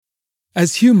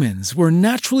As humans, we're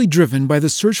naturally driven by the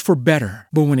search for better.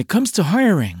 But when it comes to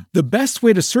hiring, the best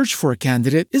way to search for a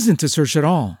candidate isn't to search at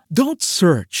all. Don't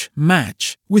search,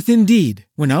 match with Indeed.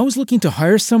 When I was looking to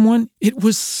hire someone, it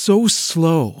was so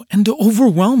slow and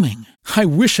overwhelming. I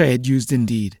wish I had used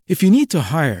Indeed. If you need to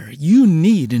hire, you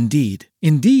need Indeed.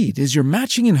 Indeed is your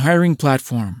matching and hiring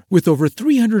platform with over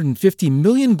 350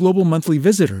 million global monthly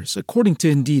visitors, according to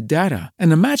Indeed data,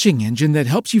 and a matching engine that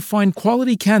helps you find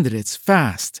quality candidates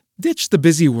fast. Ditch the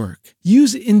busy work.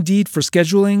 Use Indeed for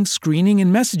scheduling, screening,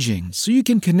 and messaging so you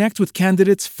can connect with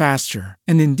candidates faster.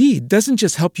 And Indeed doesn't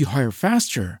just help you hire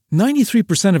faster.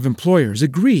 93% of employers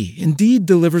agree Indeed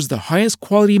delivers the highest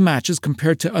quality matches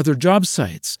compared to other job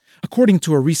sites, according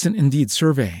to a recent Indeed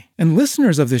survey. And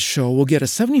listeners of this show will get a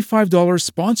 $75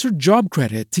 sponsored job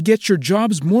credit to get your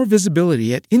jobs more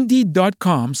visibility at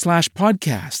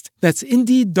Indeed.com/podcast. That's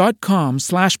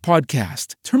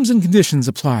Indeed.com/podcast. Terms and conditions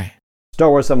apply. Star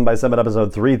Wars 7x7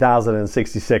 episode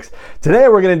 3066. Today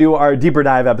we're going to do our deeper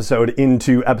dive episode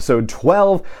into episode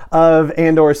 12 of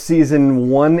Andor season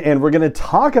 1, and we're going to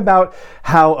talk about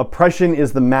how oppression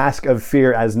is the mask of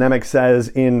fear, as Nemik says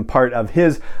in part of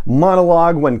his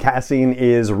monologue when Cassian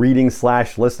is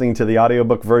reading/listening to the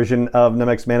audiobook version of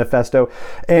Nemik's manifesto,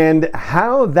 and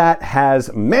how that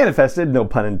has manifested, no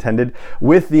pun intended,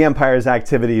 with the Empire's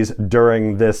activities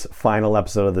during this final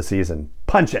episode of the season.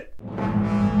 Punch it!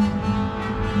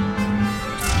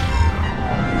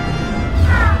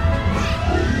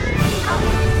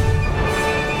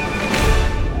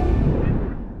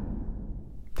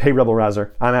 Hey Rebel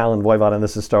Rouser, I'm Alan Voivod and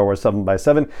this is Star Wars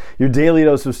 7x7, your daily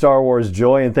dose of Star Wars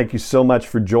joy, and thank you so much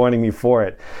for joining me for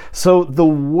it. So the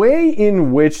way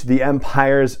in which the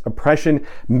Empire's oppression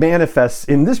manifests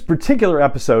in this particular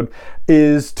episode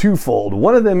is twofold.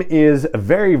 One of them is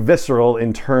very visceral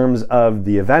in terms of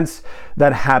the events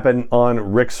that happen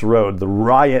on Rick's Road, the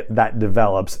riot that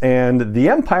develops, and the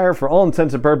Empire, for all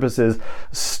intents and purposes,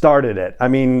 started it. I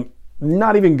mean,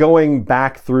 not even going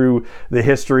back through the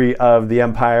history of the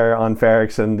Empire on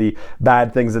Ferrix and the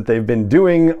bad things that they've been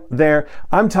doing there.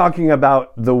 I'm talking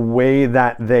about the way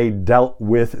that they dealt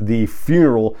with the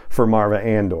funeral for Marva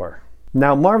Andor.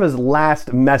 Now, Marva's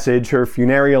last message, her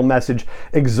funereal message,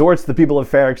 exhorts the people of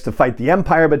Ferrix to fight the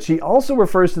Empire, but she also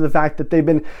refers to the fact that they've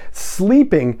been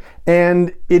sleeping,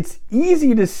 and it's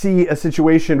easy to see a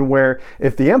situation where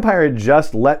if the Empire had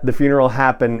just let the funeral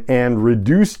happen and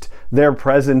reduced their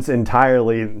presence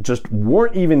entirely, just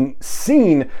weren't even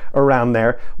seen around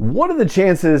there, what are the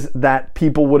chances that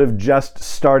people would have just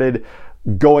started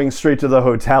going straight to the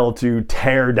hotel to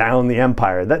tear down the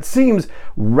Empire? That seems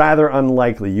rather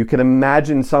unlikely. You can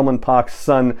imagine Salman Pak's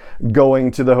son going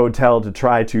to the hotel to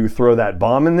try to throw that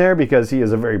bomb in there because he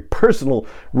has a very personal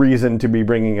reason to be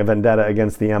bringing a vendetta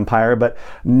against the Empire. But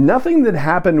nothing that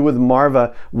happened with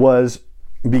Marva was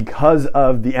because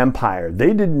of the Empire.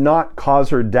 They did not cause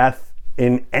her death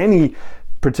in any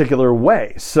particular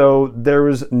way. So there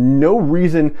was no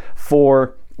reason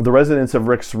for the residents of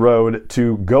Rick's Road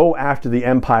to go after the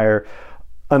Empire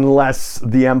unless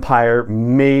the Empire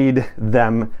made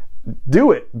them do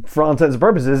it for all intents and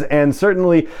purposes. And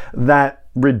certainly that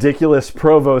ridiculous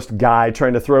provost guy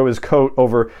trying to throw his coat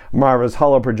over Marva's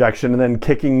holo projection and then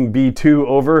kicking B2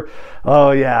 over, oh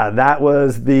yeah, that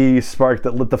was the spark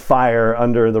that lit the fire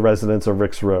under the residents of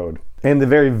Rick's Road. And the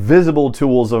very visible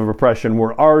tools of repression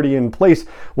were already in place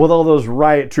with all those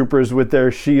riot troopers with their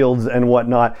shields and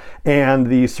whatnot, and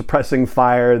the suppressing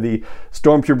fire, the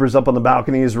stormtroopers up on the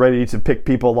balconies ready to pick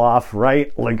people off,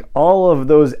 right? Like all of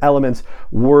those elements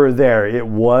were there. It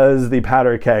was the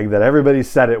powder keg that everybody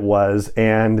said it was,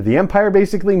 and the Empire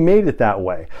basically made it that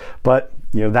way. But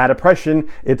you know, that oppression,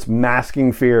 it's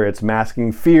masking fear. It's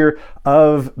masking fear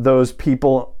of those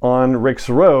people on Rick's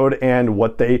Road and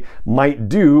what they might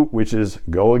do, which is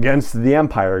go against the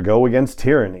Empire, go against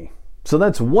tyranny. So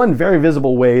that's one very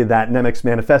visible way that Nemik's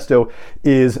manifesto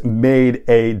is made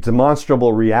a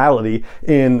demonstrable reality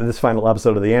in this final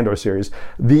episode of the Andor series.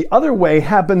 The other way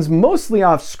happens mostly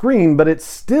off screen, but it's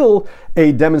still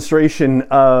a demonstration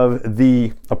of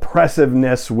the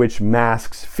oppressiveness which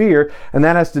masks fear, and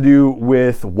that has to do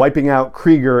with wiping out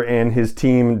Krieger and his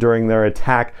team during their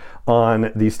attack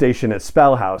on the station at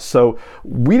Spellhouse. So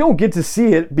we don't get to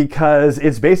see it because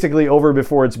it's basically over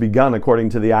before it's begun, according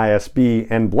to the ISB,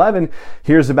 and Blevin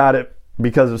hears about it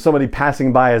because of somebody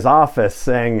passing by his office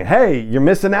saying, hey, you're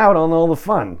missing out on all the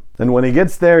fun. And when he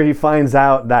gets there, he finds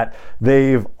out that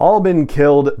they've all been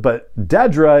killed, but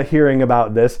Dedra, hearing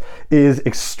about this, is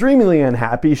extremely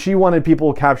unhappy. She wanted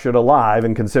people captured alive,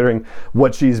 and considering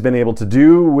what she's been able to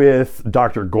do with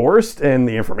Dr. Gorst and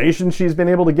the information she's been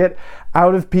able to get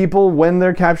out of people when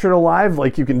they're captured alive,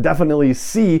 like, you can definitely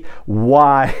see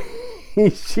why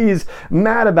she's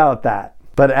mad about that.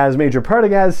 But as Major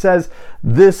Partagaz says,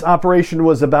 this operation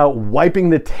was about wiping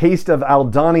the taste of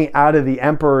Aldhani out of the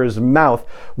Emperor's mouth,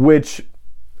 which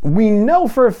we know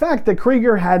for a fact that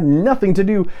Kreegyr had nothing to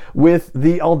do with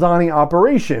the Aldhani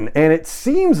operation. And it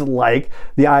seems like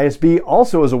the ISB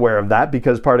also is aware of that,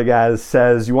 because Partagaz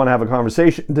says, you want to have a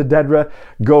conversation to Dedra,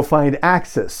 go find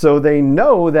Axis. So they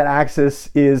know that Axis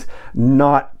is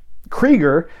not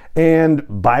Kreegyr, and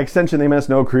by extension they must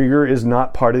know Kreegyr is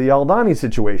not part of the Aldhani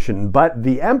situation. But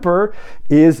the Emperor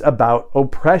is about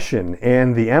oppression,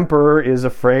 and the Emperor is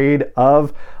afraid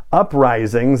of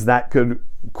uprisings that could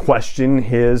question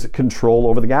his control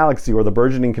over the galaxy, or the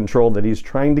burgeoning control that he's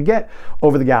trying to get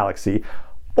over the galaxy.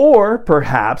 Or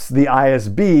perhaps the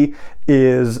ISB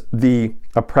is the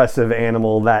oppressive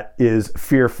animal that is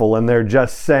fearful, and they're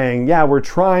just saying, yeah, we're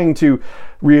trying to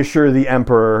reassure the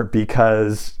Emperor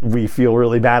because we feel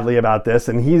really badly about this,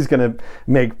 and he's going to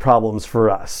make problems for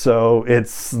us. So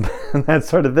it's that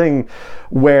sort of thing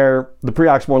where the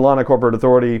Preox Morlana Corporate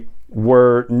Authority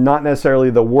were not necessarily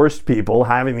the worst people.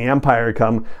 Having the Empire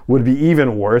come would be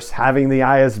even worse. Having the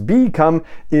ISB come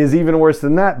is even worse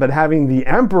than that, but having the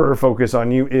Emperor focus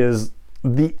on you is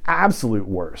the absolute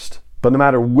worst. But no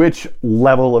matter which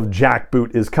level of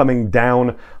jackboot is coming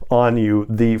down on you,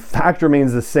 the fact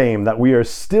remains the same, that we are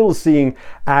still seeing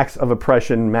acts of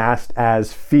oppression masked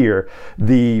as fear.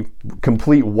 The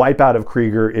complete wipeout of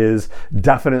Kreegyr is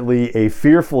definitely a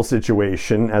fearful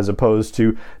situation, as opposed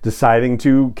to deciding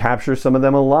to capture some of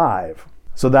them alive.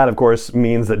 So that, of course,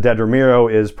 means that Dedra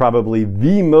Meero is probably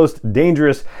the most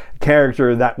dangerous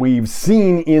character that we've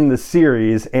seen in the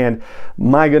series, and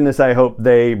my goodness, I hope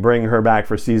they bring her back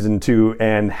for season 2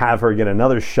 and have her get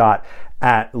another shot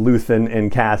at Luthen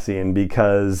and Cassian,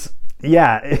 because,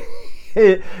 yeah,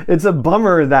 it's a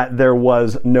bummer that there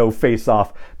was no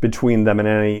face-off between them in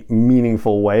any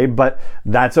meaningful way, but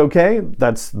that's okay.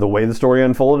 That's the way the story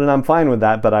unfolded, and I'm fine with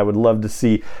that, but I would love to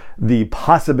see the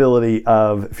possibility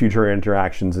of future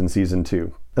interactions in season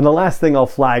 2. And the last thing I'll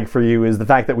flag for you is the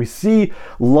fact that we see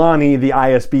Lonnie, the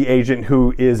ISB agent,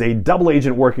 who is a double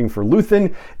agent working for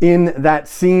Luthen, in that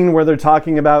scene where they're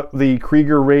talking about the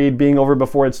Kreegyr raid being over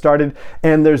before it started,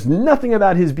 and there's nothing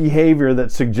about his behavior that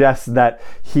suggests that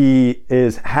he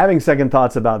is having second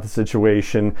thoughts about the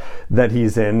situation that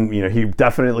he's in. You know, he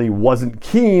definitely wasn't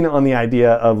keen on the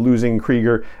idea of losing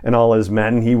Kreegyr and all his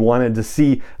men. He wanted to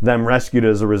see them rescued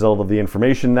as a result of the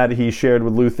information that he shared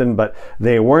with Luthen, but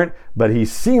they weren't. But he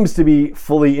seems to be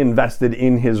fully invested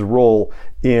in his role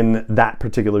in that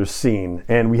particular scene.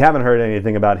 And we haven't heard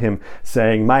anything about him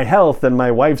saying, my health and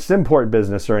my wife's import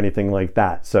business, or anything like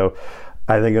that. So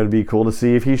I think it would be cool to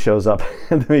see if he shows up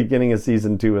at the beginning of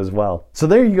season 2 as well. So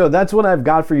there you go. That's what I've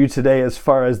got for you today as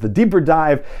far as the deeper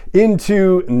dive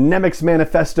into Nemik's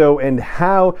manifesto and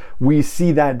how we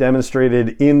see that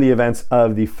demonstrated in the events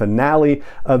of the finale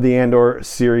of the Andor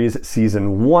series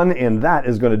season 1. And that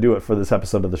is going to do it for this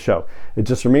episode of the show. It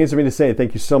just remains for me to say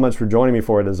thank you so much for joining me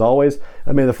for it as always,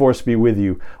 and may the Force be with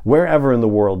you wherever in the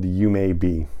world you may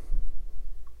be.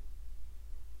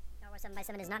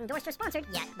 7 is not endorsed or sponsored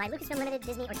yet by Lucasfilm Limited,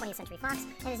 Disney, or 20th Century Fox,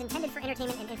 and is intended for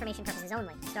entertainment and information purposes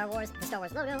only. Star Wars, the Star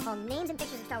Wars logo, all names and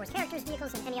pictures of Star Wars characters,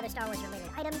 vehicles, and any other Star Wars-related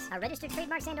items are registered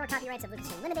trademarks and/or copyrights of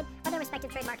Lucasfilm Limited, or their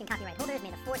respective trademark and copyright holders.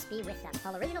 May the Force be with them.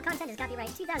 All original content is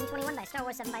copyright 2021 by Star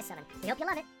Wars 7 by 7. We hope you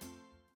love it.